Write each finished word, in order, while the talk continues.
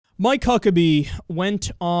Mike Huckabee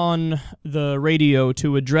went on the radio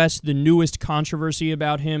to address the newest controversy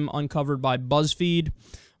about him uncovered by BuzzFeed.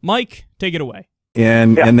 Mike, take it away.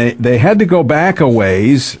 And they had to go back a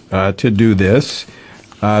ways to do this,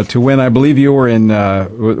 to when I believe you were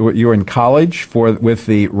in college with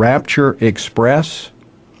the Rapture Express.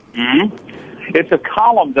 Mm-hmm. It's a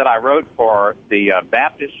column that I wrote for the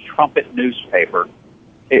Baptist Trumpet newspaper.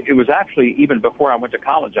 It was actually even before I went to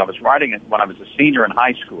college. I was writing it when I was a senior in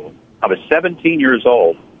high school. I was 17 years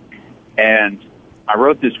old, and I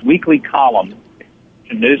wrote this weekly column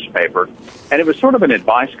in the newspaper, and it was sort of an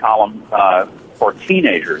advice column for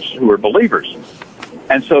teenagers who were believers.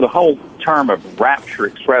 And so the whole term of Rapture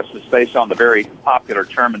Express was based on the very popular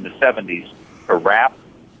term in the 70s for rap,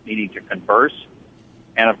 meaning to converse.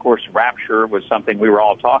 And, of course, rapture was something we were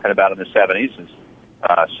all talking about in the 70s.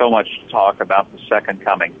 So much talk about the second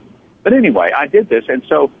coming. But anyway, I did this, and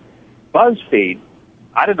so BuzzFeed,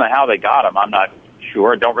 I didn't know how they got them. I'm not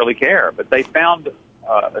sure. Don't really care. But they found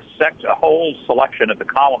a whole selection of the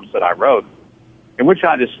columns that I wrote in which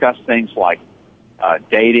I discussed things like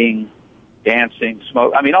dating, dancing,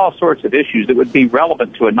 smoke, all sorts of issues that would be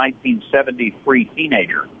relevant to a 1973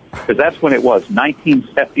 teenager, because that's when it was,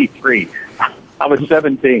 1973. I was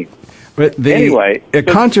 17. But the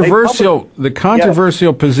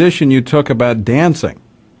controversial position you took about dancing.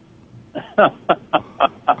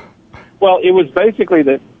 Well, it was basically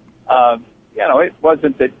that, it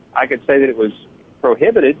wasn't that I could say that it was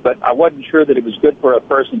prohibited, but I wasn't sure that it was good for a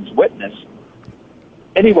person's witness.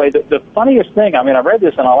 Anyway, the funniest thing, I read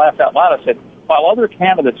this and I laughed out loud. I said, while other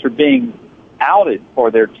candidates are being outed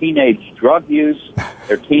for their teenage drug use,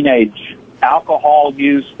 their teenage alcohol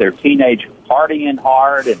use, their teenage partying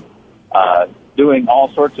hard, and doing all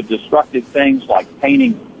sorts of destructive things like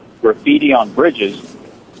painting graffiti on bridges,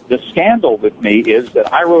 the scandal with me is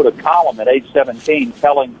that I wrote a column at age 17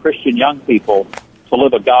 telling Christian young people to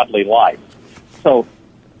live a godly life. So,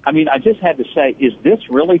 I just had to say, is this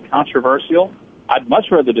really controversial? I'd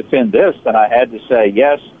much rather defend this than I had to say,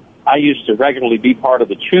 yes, I used to regularly be part of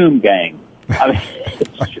the Choom gang. I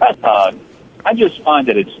just find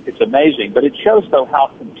that it's amazing, but it shows, though, how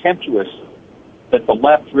contemptuous that the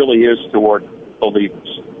left really is toward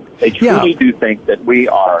believers. They truly do think that we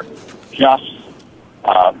are just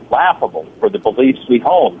laughable for the beliefs we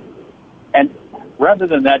hold. And rather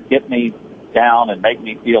than that get me down and make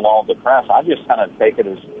me feel all depressed, I just kind of take it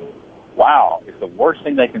as, wow, if the worst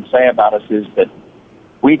thing they can say about us is that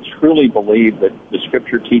we truly believe that the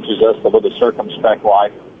Scripture teaches us to live a circumspect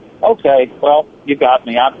life, okay, well, you got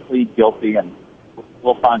me. I plead guilty, and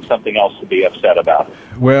we'll find something else to be upset about.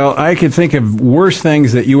 Well, I could think of worse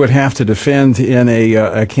things that you would have to defend in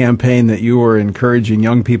a campaign that you were encouraging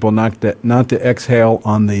young people not to exhale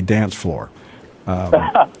on the dance floor.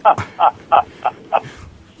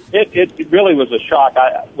 It really was a shock.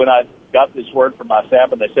 When I got this word from my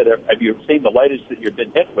staff and they said, have you seen the latest that you've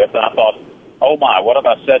been hit with? And I thought, oh my, what have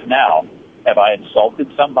I said now? Have I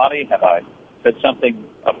insulted somebody? Have I said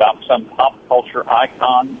something about some pop culture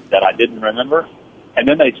icon that I didn't remember? And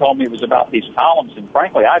then they told me it was about these columns, and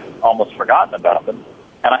frankly, I'd almost forgotten about them.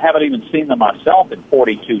 And I haven't even seen them myself in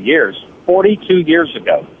 42 years. 42 years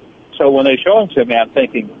ago. So when they show them to me, I'm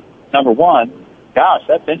thinking, number one, gosh,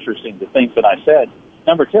 that's interesting, the things that I said.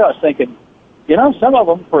 Number two, I was thinking, some of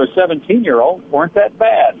them for a 17-year-old weren't that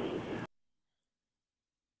bad.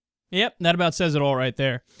 Yep, that about says it all right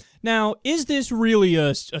there. Now, is this really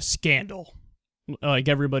a scandal? Like,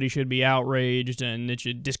 everybody should be outraged and it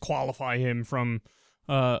should disqualify him from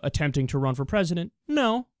attempting to run for president?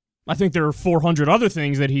 No. I think there are 400 other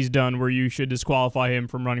things that he's done where you should disqualify him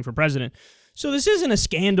from running for president. So this isn't a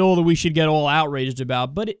scandal that we should get all outraged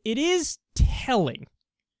about, but it is telling.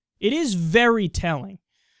 It is very telling.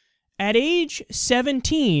 At age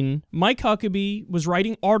 17, Mike Huckabee was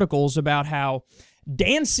writing articles about how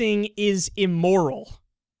dancing is immoral.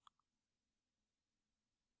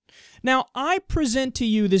 Now, I present to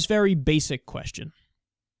you this very basic question.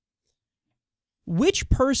 Which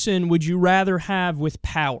person would you rather have with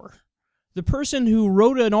power? The person who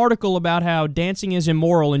wrote an article about how dancing is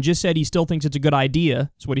immoral and just said he still thinks it's a good idea.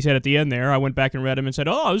 That's what he said at the end there. I went back and read him and said,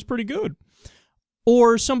 oh, it was pretty good.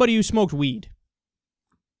 Or somebody who smoked weed.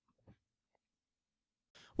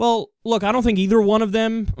 Well, look, I don't think either one of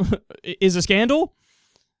them is a scandal,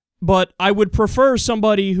 but I would prefer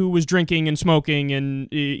somebody who was drinking and smoking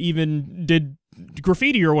and even did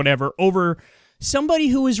graffiti or whatever over somebody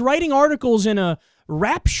who is writing articles in a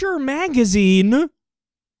Rapture magazine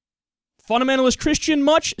fundamentalist Christian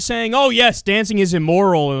much, saying, "Oh yes, dancing is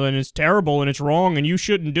immoral and it's terrible and it's wrong and you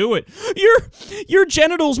shouldn't do it." Your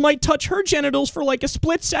genitals might touch her genitals for like a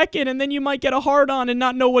split second, and then you might get a hard on and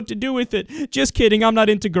not know what to do with it. Just kidding. I'm not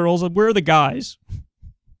into girls. We're the guys.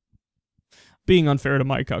 Being unfair to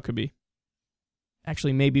Mike Huckabee.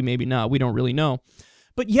 Actually, maybe not. We don't really know.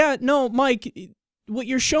 But yeah, no, Mike, what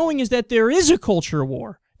you're showing is that there is a culture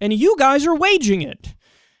war, and you guys are waging it.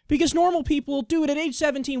 Because normal people do it at age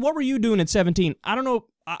 17. What were you doing at 17? I don't know.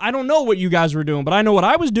 I don't know what you guys were doing, but I know what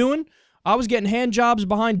I was doing. I was getting hand jobs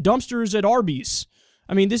behind dumpsters at Arby's.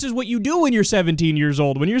 I mean, this is what you do when you're 17 years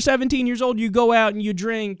old. When you're 17 years old, you go out and you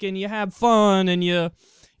drink and you have fun and you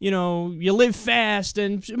live fast.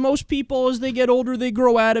 And most people, as they get older, they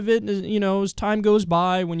grow out of it. As time goes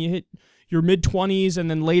by, when you hit your mid-20s and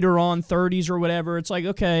then later on 30s or whatever, it's like,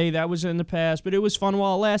 okay, that was in the past, but it was fun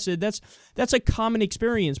while it lasted. That's a common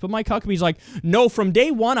experience. But Mike Huckabee's like, no, from day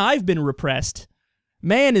one, I've been repressed.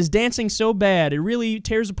 Man, is dancing so bad. It really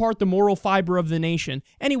tears apart the moral fiber of the nation.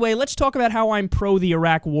 Anyway, let's talk about how I'm pro the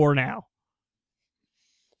Iraq war now.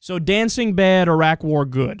 So dancing bad, Iraq war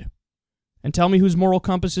good. And tell me whose moral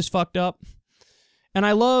compass is fucked up. And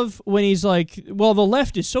I love when he's like, well, the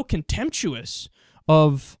left is so contemptuous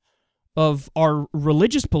of our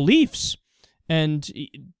religious beliefs, and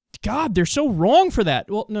God, they're so wrong for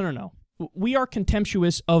that. Well, no. We are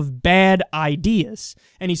contemptuous of bad ideas.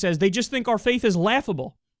 And he says, they just think our faith is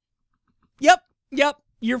laughable. Yep.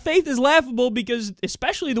 Your faith is laughable because,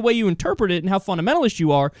 especially the way you interpret it and how fundamentalist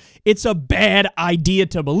you are, it's a bad idea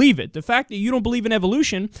to believe it. The fact that you don't believe in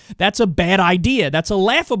evolution, that's a bad idea. That's a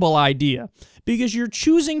laughable idea because you're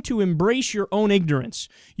choosing to embrace your own ignorance.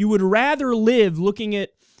 You would rather live looking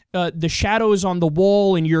at the shadows on the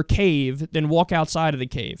wall in your cave than walk outside of the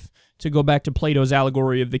cave, to go back to Plato's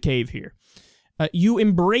allegory of the cave here. You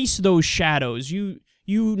embrace those shadows. You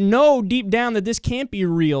know deep down that this can't be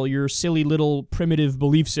real, your silly little primitive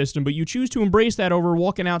belief system, but you choose to embrace that over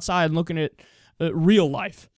walking outside and looking at real life.